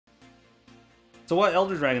So what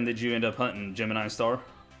Elder Dragon did you end up hunting, Gemini Star?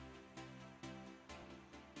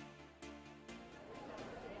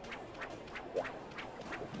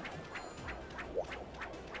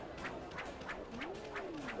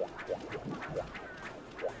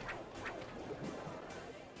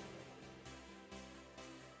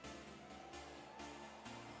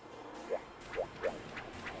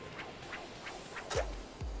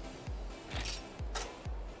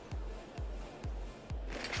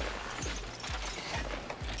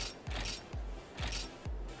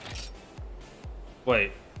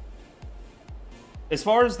 Wait. As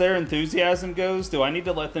far as their enthusiasm goes, do I need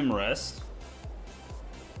to let them rest?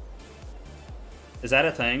 Is that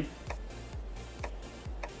a thing?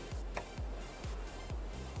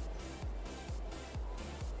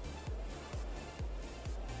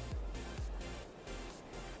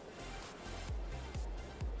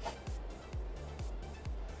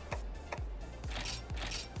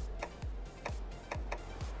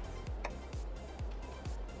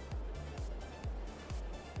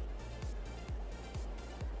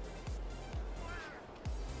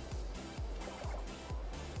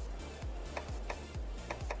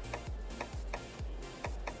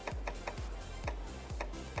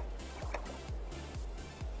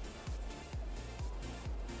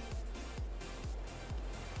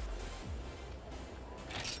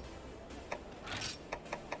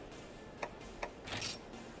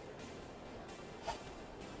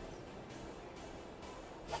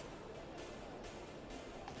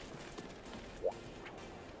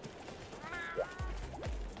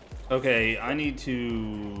 Okay, I need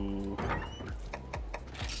to...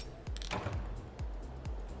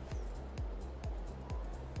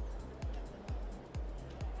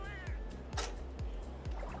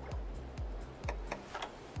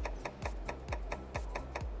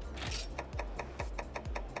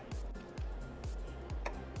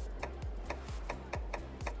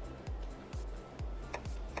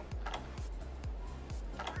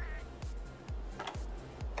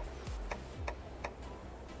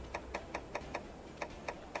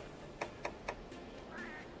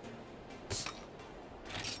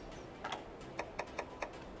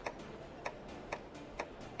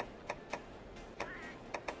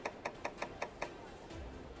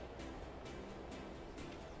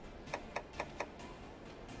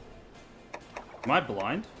 Am I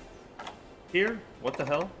blind? Here? What the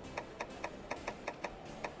hell?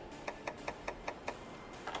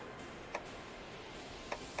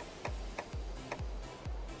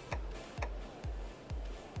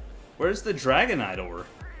 Where's the Dragonite ore?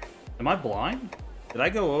 Am I blind? Did I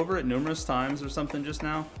go over it numerous times or something just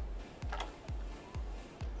now?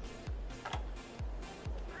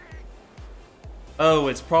 Oh,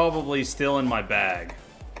 it's probably still in my bag.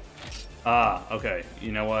 Ah, okay.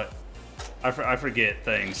 You know what? I forget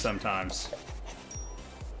things sometimes.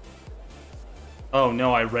 Oh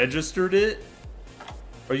no, I registered it?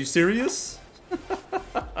 Are you serious?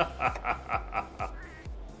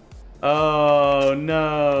 Oh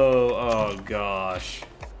no. Oh gosh.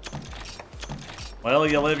 Well,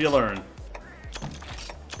 you live, you learn.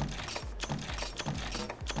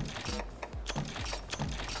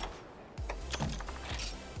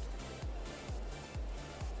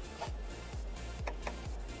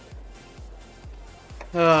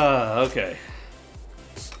 Okay.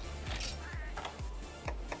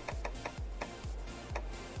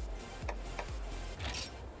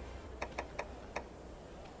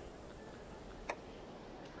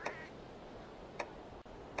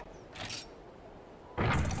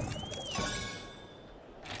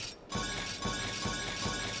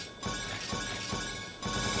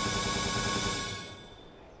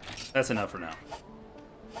 That's enough for now.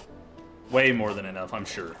 Way more than enough, I'm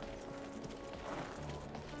sure.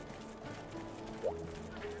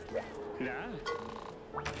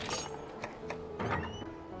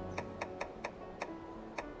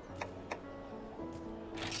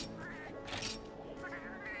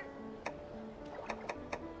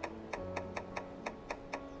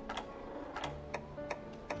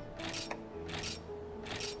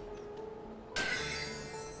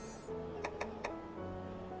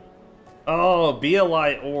 Oh, be a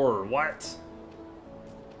light ore. What?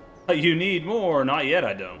 You need more. Not yet,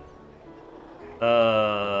 I don't.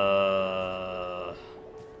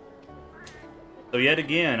 So yet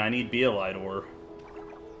again, I need be a light ore.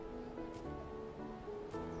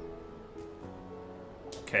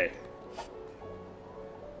 Okay.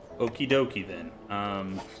 Okie dokie then.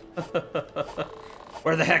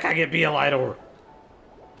 Where the heck I get be a light ore?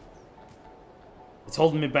 It's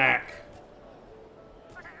holding me back.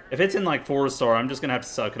 If it's in, like, 4-star, I'm just gonna have to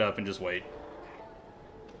suck it up and just wait.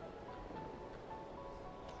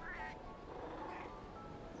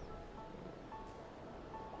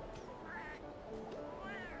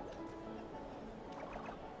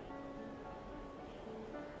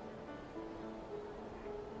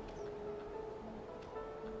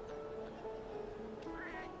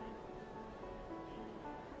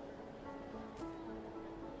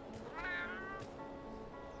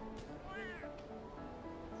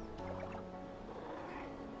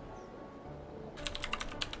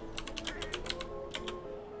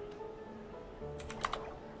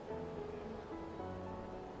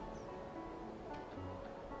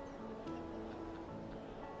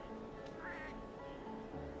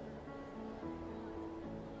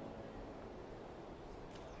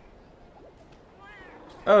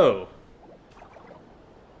 Oh.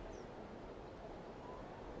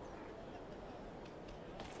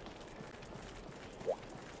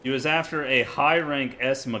 He was after a high rank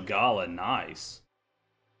S Magala. Nice.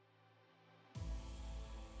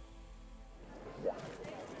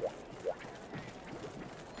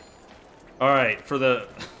 Alright, for the...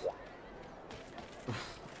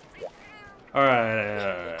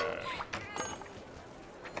 Alright.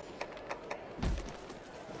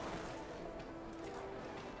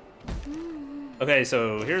 Okay,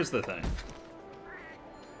 so here's the thing.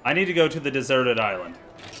 I need to go to the deserted island.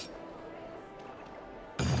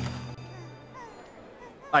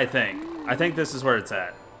 I think this is where it's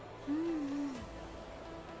at.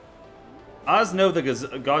 Osno the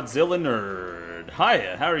Godzilla nerd.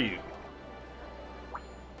 Hiya, how are you?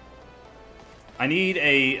 I need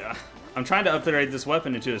a... I'm trying to upgrade this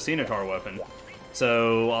weapon into a Scimitar weapon.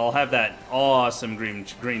 So I'll have that awesome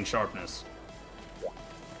green sharpness.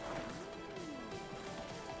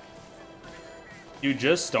 You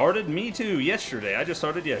just started? Me too, yesterday. I just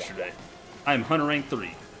started yesterday. I'm Hunter Rank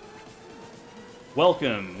 3.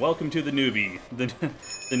 Welcome to the newbie, the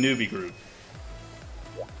newbie group.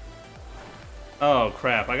 Oh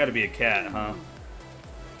crap, I gotta be a cat, huh?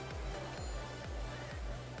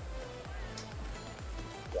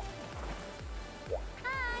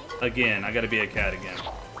 Again, I gotta be a cat again.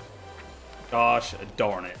 Gosh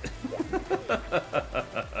darn it.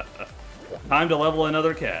 Time to level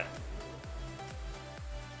another cat.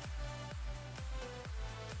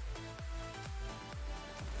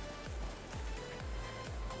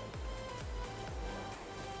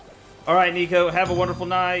 Alright, Nico, have a wonderful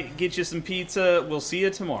night. Get you some pizza. We'll see you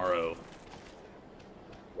tomorrow.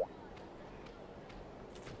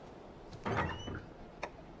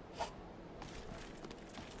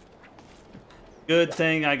 Good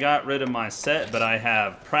thing I got rid of my set, but I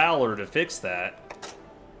have Prowler to fix that.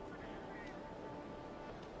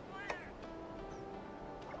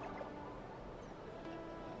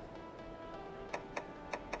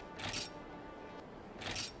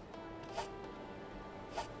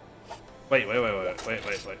 Wait.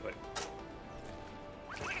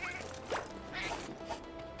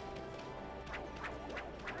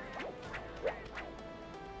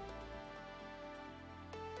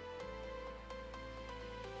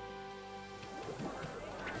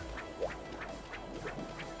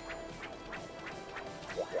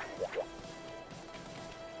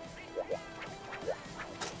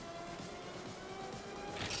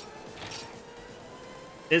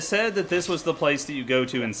 It said that this was the place that you go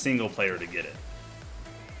to in single player to get it.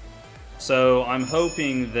 So I'm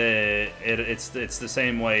hoping that it's the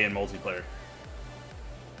same way in multiplayer.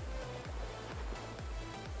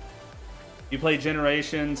 You play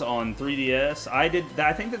Generations on 3DS? I did.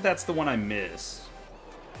 I think that's the one I missed.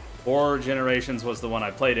 Or Generations was the one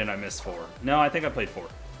I played and I missed 4. No, I think I played 4.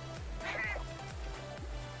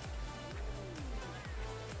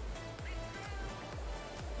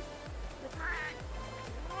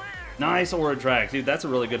 Nice, or a drag. Dude, that's a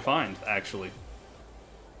really good find, actually.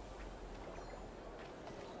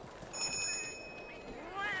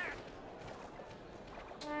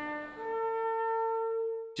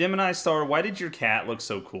 Gemini Star, why did your cat look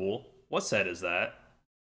so cool? What set is that?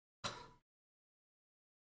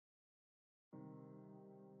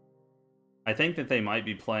 I think that they might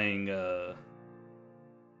be playing,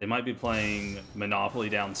 Monopoly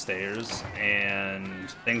downstairs, and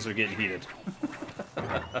things are getting heated.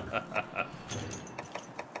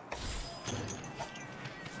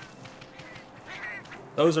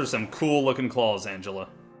 Those are some cool looking claws, Angela.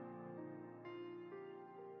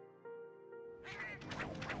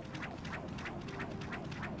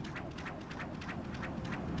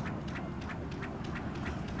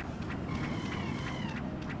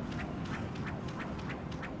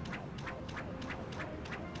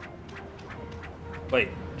 Wait,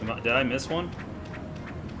 did I miss one?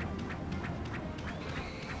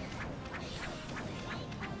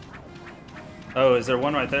 Oh, is there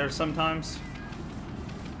one right there sometimes?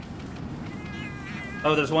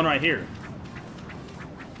 Oh, there's one right here.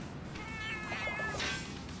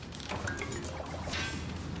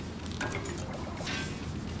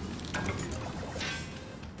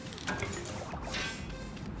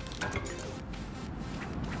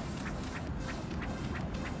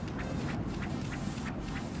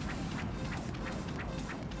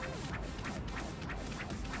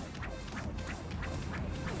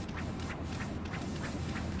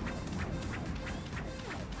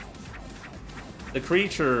 The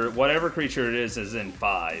creature, whatever creature it is in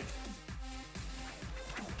 5.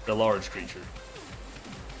 The large creature.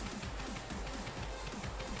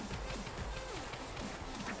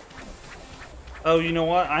 Oh, you know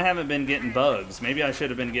what? I haven't been getting bugs. Maybe I should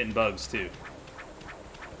have been getting bugs too.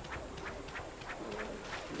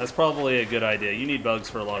 That's probably a good idea. You need bugs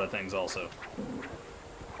for a lot of things also.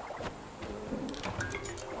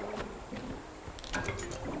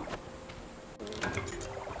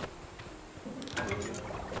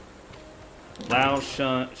 Lao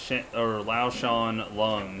Shan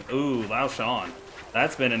Lung. Ooh, Lao Shan.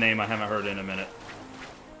 That's been a name I haven't heard in a minute.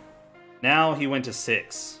 Now he went to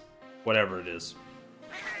 6. Whatever it is.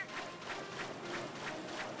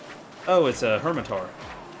 Oh, it's a Hermitar.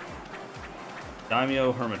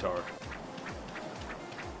 Daimyo Hermitar.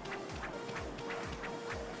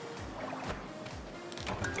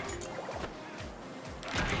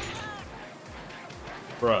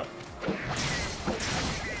 Bruh.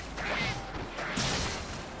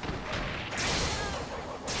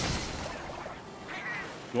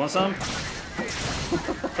 You want some?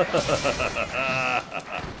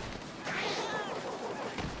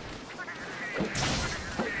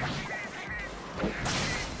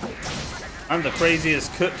 I'm the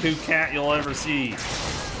craziest cuckoo cat you'll ever see.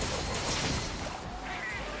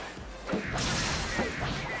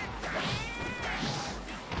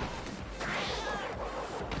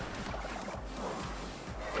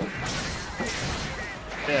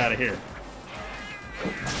 Get out of here.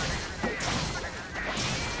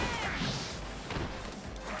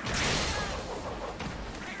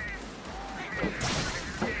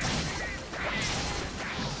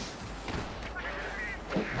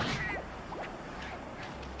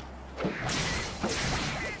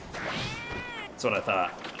 That's what I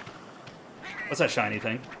thought. What's that shiny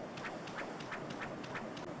thing?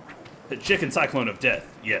 The chicken cyclone of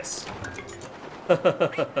death. Yes.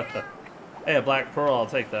 Hey, a black pearl. I'll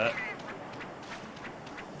take that.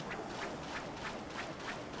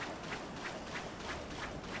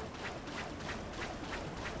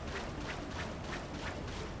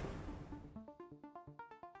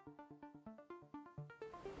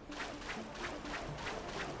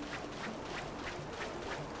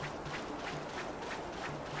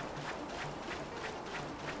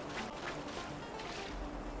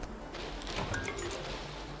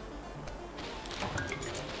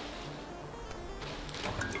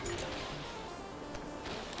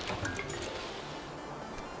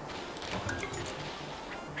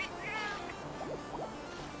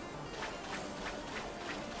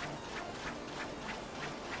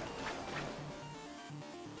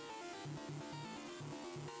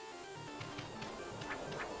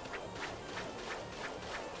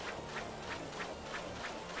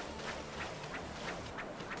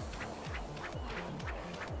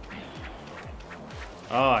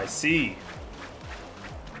 Oh, I see.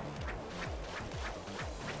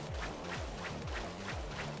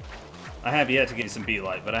 I have yet to get some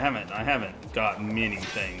B-Light, but I haven't got many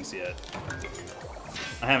things yet.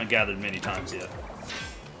 I haven't gathered many times yet.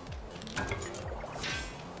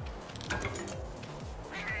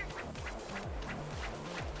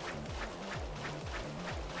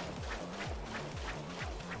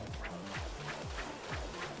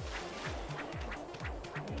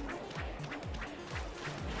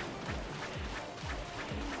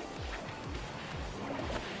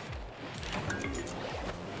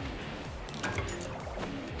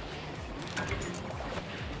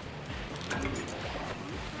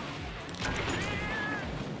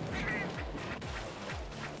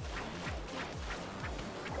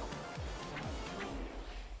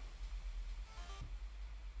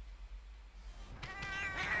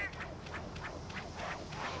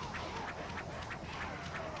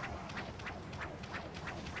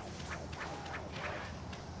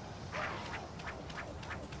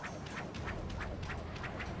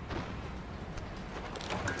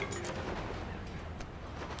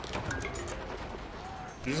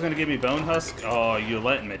 You're just gonna give me Bone Husk? Oh, you're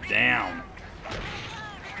letting me down.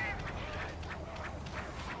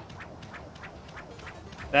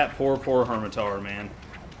 That poor Hermitar, man.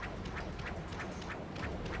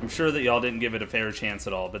 I'm sure that y'all didn't give it a fair chance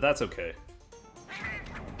at all, but that's okay.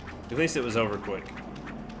 At least it was over quick.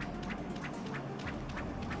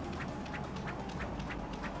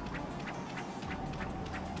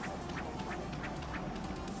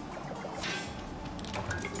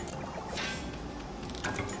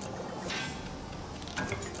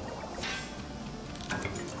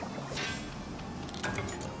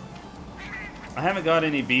 I haven't got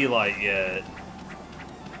any B-Light yet.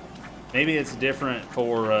 Maybe it's different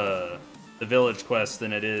for the village quest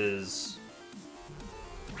than it is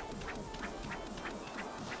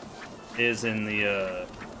in the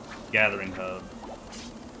gathering hub.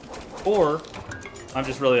 Or I'm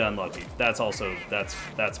just really unlucky. That's also that's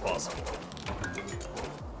possible.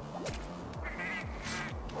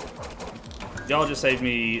 Y'all just saved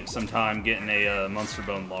me some time getting a Monster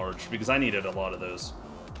Bone Large, because I needed a lot of those.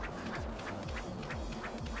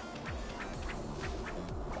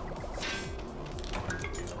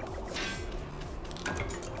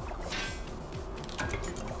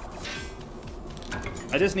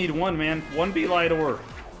 I just need one, man. One B light ore.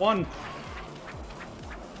 One.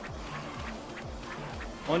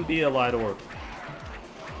 One B a light ore.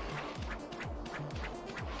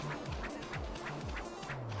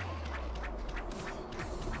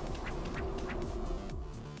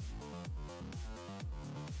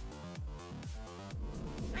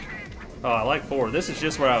 Oh, I like 4. This is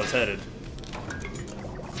just where I was headed.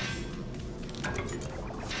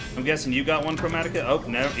 I'm guessing you got one Chromatica? Oh,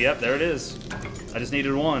 no. Yep, there it is. I just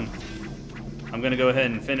needed one. I'm going to go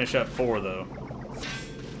ahead and finish up 4, though.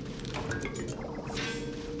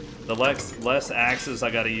 The less axes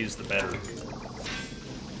I got to use, the better.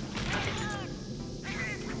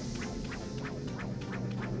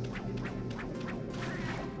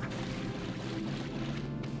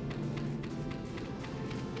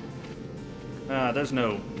 There's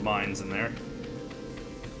no mines in there.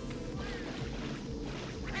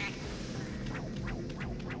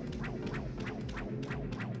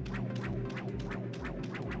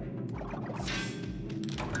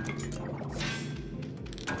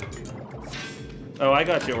 Oh, I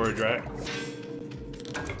got you, Oradrak.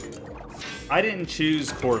 I didn't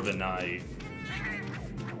choose Corviknight,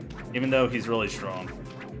 even though he's really strong.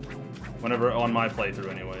 Whenever on my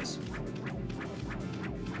playthrough, anyways.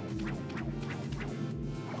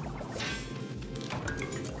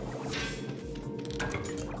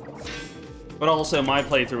 But also, my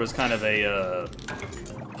playthrough was kind of a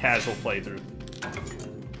casual playthrough.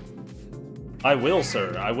 I will,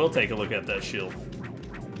 sir. I will take a look at that shield.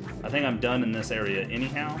 I think I'm done in this area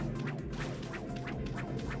anyhow.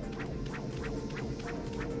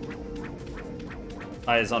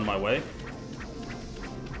 I is on my way.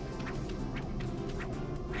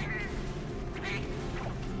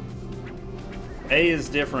 A is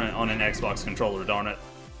different on an Xbox controller, darn it.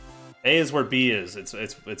 A is where B is.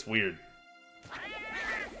 It's weird.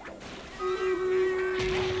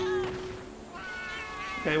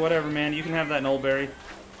 Okay, whatever, man. You can have that Nullberry.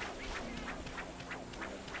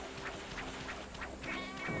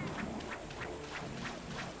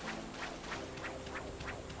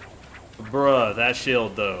 Bruh, that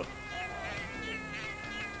shield, though.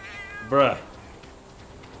 Bruh.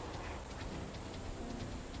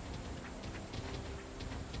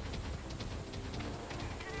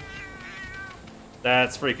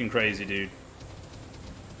 That's freaking crazy, dude.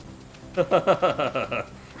 That's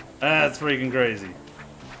freaking crazy.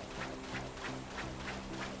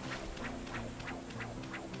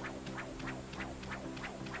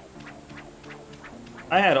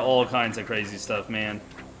 I had all kinds of crazy stuff, man.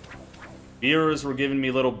 Viewers were giving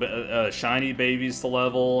me little shiny babies to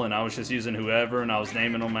level, and I was just using whoever, and I was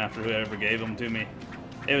naming them after whoever gave them to me.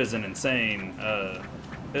 It was an insane,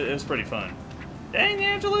 it was pretty fun. Dang,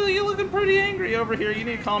 Angela, you're looking pretty angry over here. You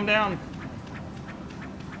need to calm down.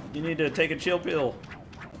 You need to take a chill pill.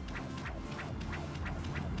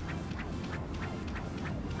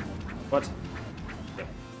 What? Okay.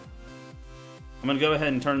 I'm gonna go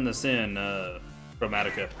ahead and turn this in,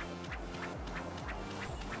 Chromatica.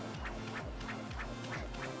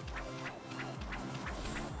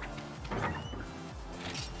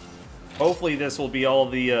 Hopefully this will be all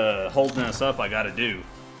the holding us up I gotta do.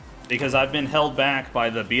 Because I've been held back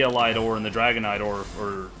by the Beelite ore and the Dragonite ore,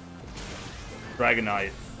 or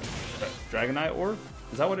Dragonite. Dragonite ore?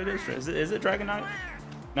 Is that what it is? Is it Dragonite?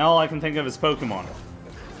 Now all I can think of is Pokemon.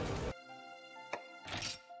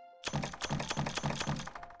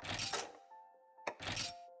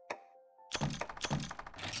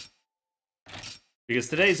 Because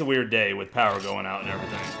today's a weird day with power going out and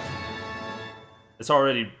everything. It's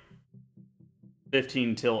already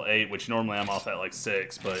 15 till 8, which normally I'm off at like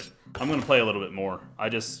 6, but I'm going to play a little bit more. I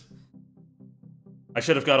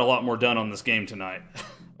should have got a lot more done on this game tonight.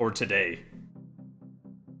 Or today.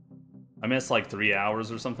 I missed like 3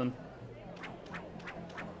 hours or something.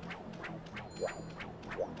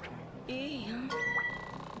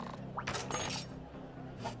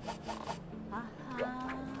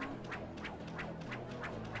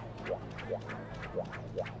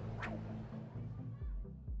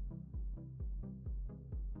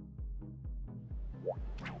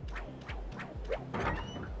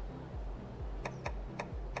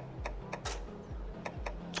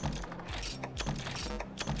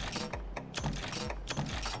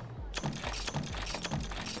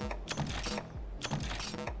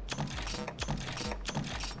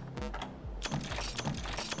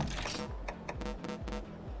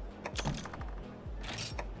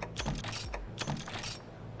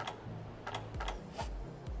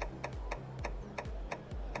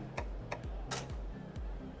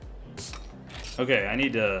 Okay, I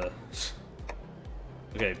need to...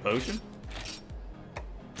 Okay, potion?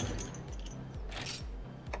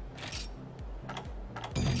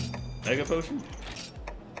 Mega potion?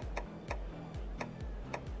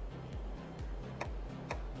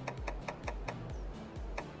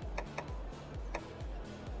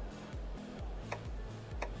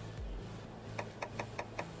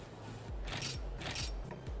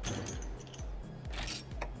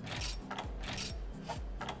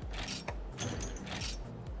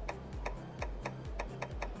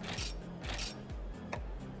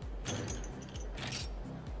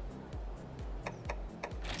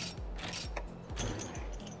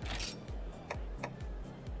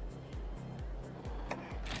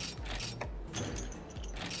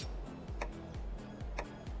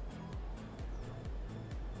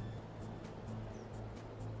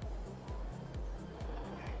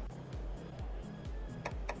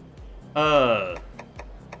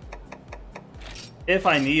 If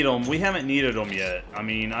I need them, we haven't needed them yet. I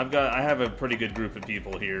mean, I have a pretty good group of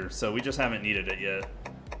people here, so we just haven't needed it yet.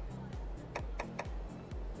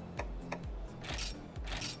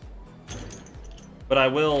 But I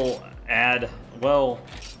will add, well,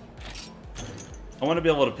 I want to be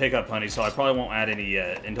able to pick up honey, so I probably won't add any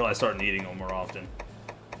yet until I start needing them more often.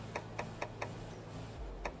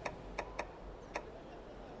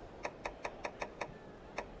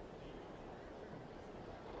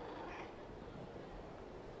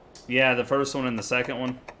 Yeah, the first one and the second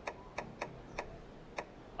one.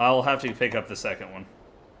 I'll have to pick up the second one.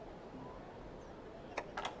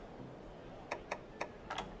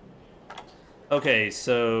 Okay,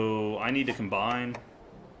 so I need to combine.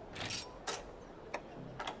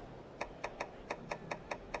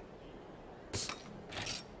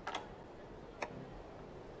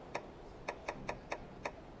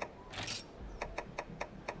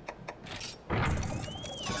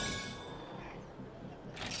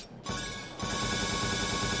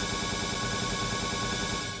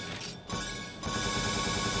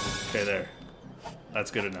 Okay, there.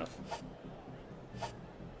 That's good enough.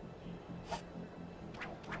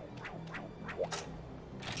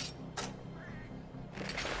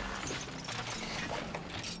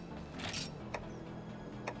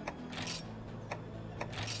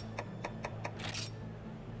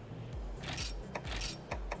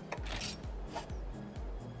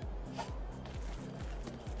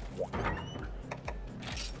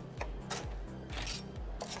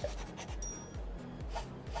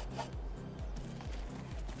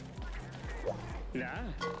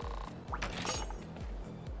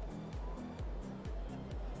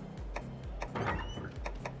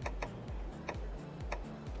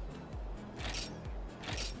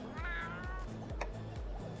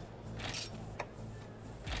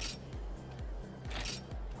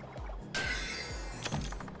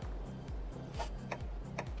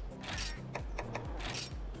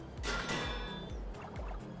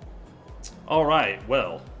 Alright,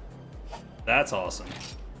 well, that's awesome.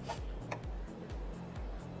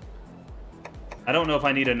 I don't know if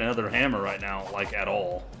I need another hammer right now, like, at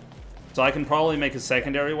all. So I can probably make a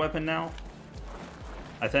secondary weapon now.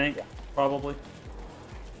 I think, probably.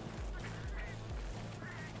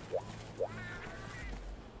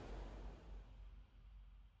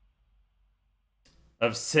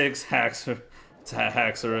 Of 6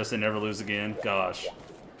 Haxorus and never lose again. Gosh.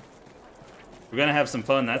 We're gonna have some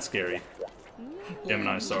fun, that's scary.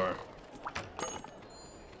 Gemini Star.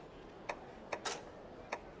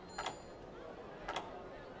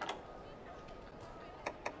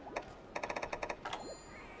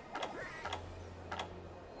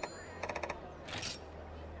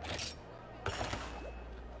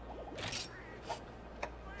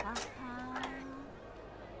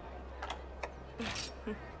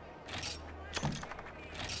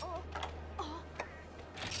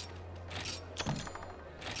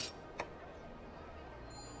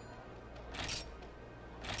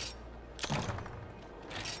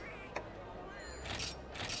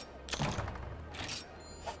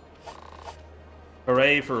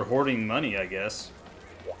 Hooray for hoarding money, I guess.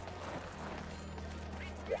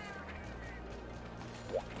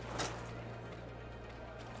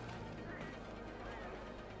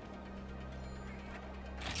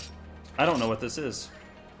 I don't know what this is.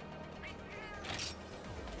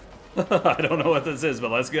 I don't know what this is,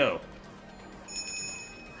 but let's go.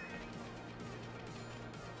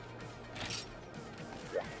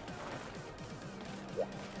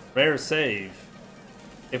 Rare save.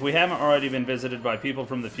 If we haven't already been visited by people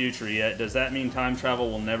from the future yet, does that mean time travel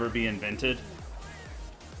will never be invented?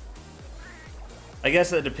 I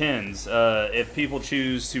guess that depends. If people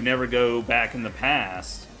choose to never go back in the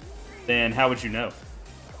past, then how would you know?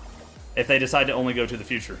 if they decide to only go to the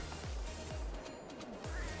future.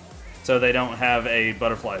 So they don't have a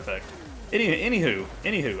butterfly effect.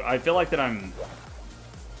 Anywho, I feel like that I'm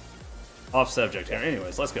off subject here.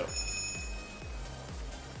 Anyways, let's go.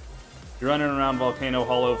 You're running around Volcano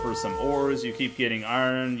Hollow for some ores. You keep getting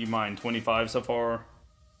iron. You mine 25 so far.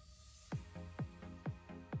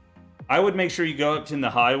 I would make sure you go up to the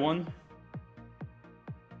high one.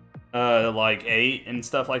 Like 8 and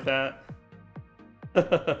stuff like that.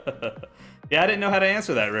 Yeah, I didn't know how to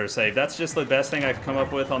answer that, Rare Save. That's just the best thing I could come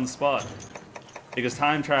up with on the spot. Because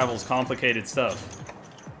time travel's complicated stuff.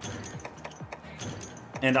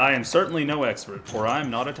 And I am certainly no expert, for I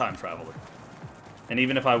am not a time traveler. And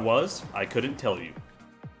even if I was, I couldn't tell you.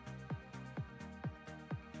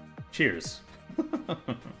 Cheers.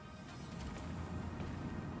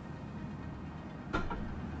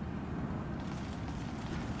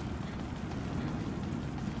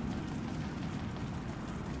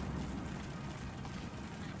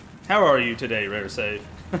 How are you today, Rare Save?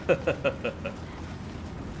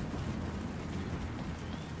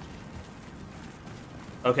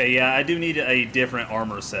 Okay, yeah, I do need a different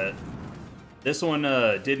armor set. This one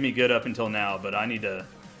did me good up until now, but I need to...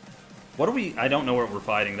 What are we... I don't know what we're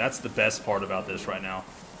fighting. That's the best part about this right now.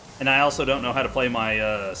 And I also don't know how to play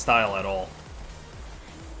my style at all.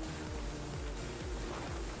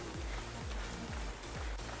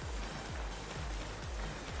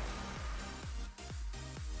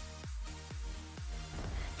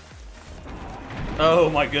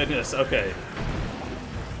 Oh my goodness, okay.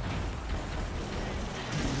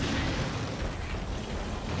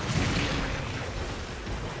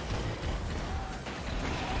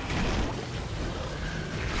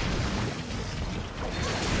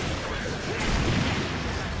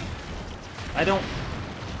 I don't...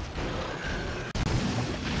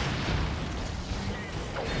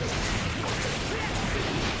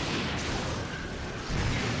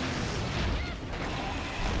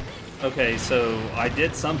 Okay, so I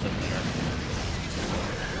did something there.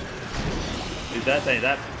 Dude,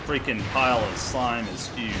 that freaking pile of slime is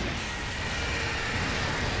huge.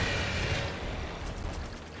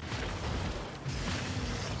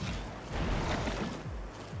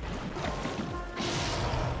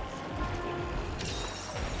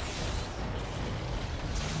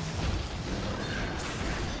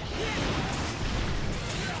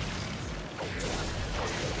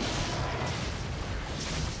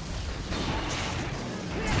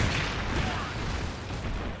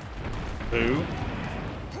 Who?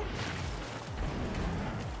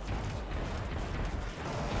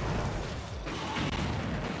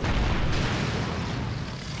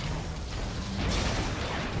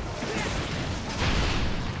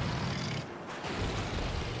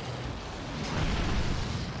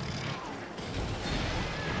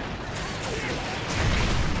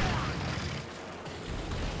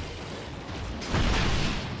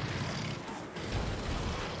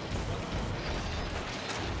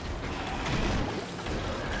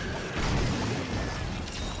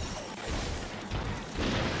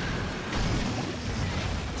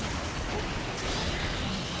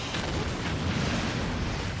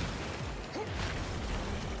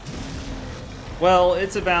 Well,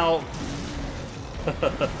 it's about...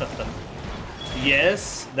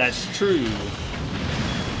 Yes, that's true.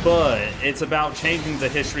 But it's about changing the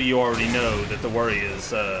history you already know that the worry is...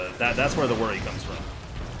 that's where the worry comes from.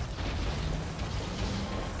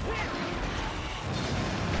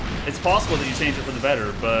 It's possible that you change it for the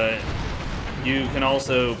better, but you can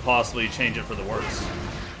also possibly change it for the worse.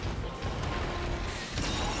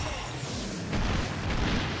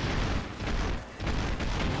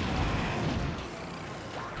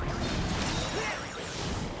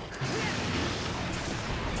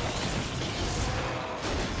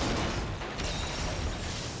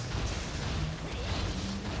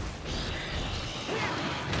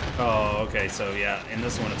 Oh, okay, so yeah, in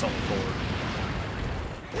this one it's only forward.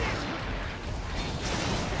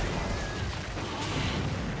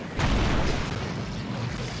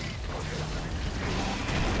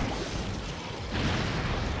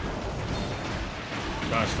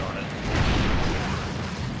 Gosh darn it.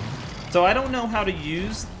 So I don't know how to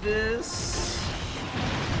use this.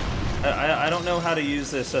 I don't know how to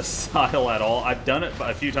use this style at all. I've done it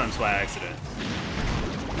a few times by accident.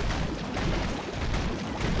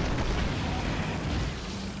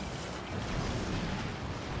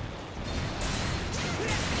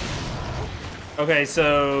 Okay,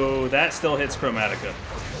 so that still hits Chromatica.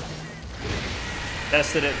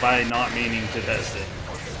 Tested it by not meaning to test it.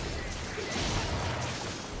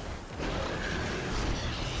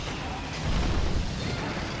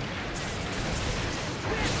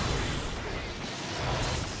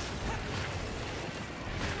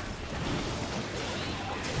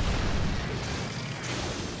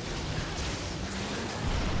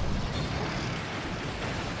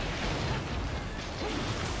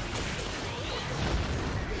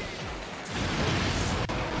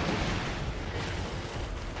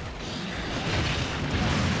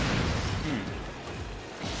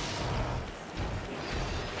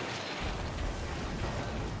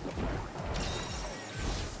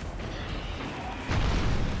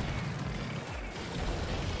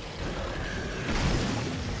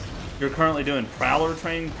 You're currently doing Prowler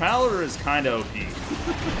training. Prowler is kind of OP.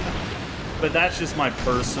 But that's just my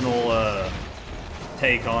personal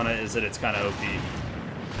take on it, is that it's kind of OP.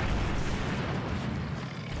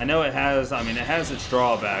 I know it has, I mean, it has its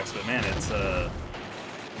drawbacks, but man, it's the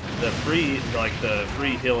free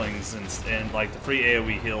healings and like the free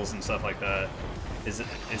AoE heals and stuff like that is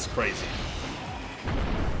crazy.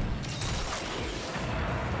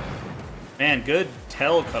 Man, good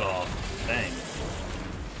tail cut off. Dang.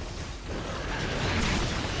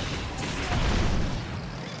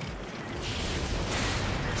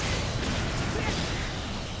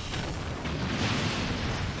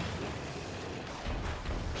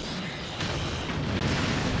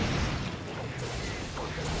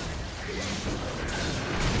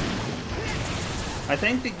 I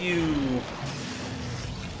think that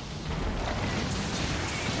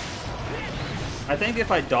I think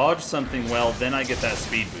if I dodge something well, then I get that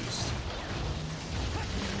speed boost.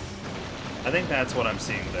 I think that's what I'm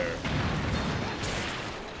seeing there.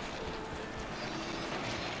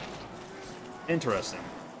 Interesting.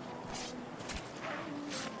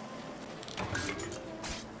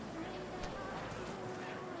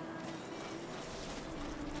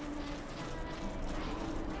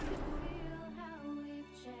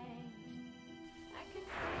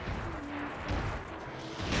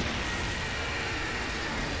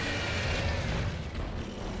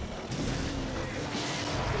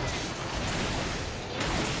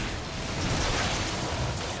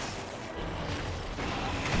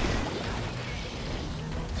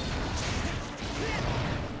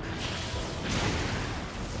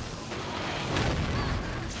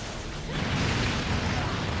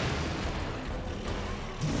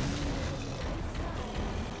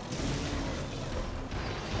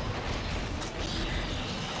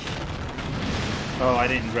 Oh, I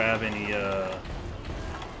didn't grab any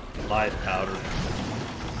live powder.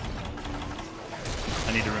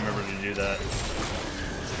 I need to remember to do that.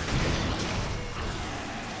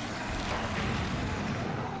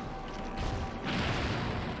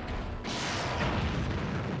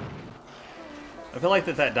 I feel like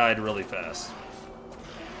that died really fast.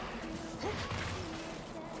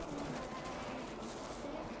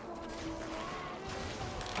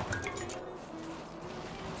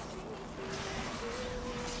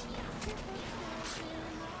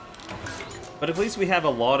 But at least we have a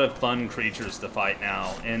lot of fun creatures to fight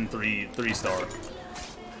now in 3-star.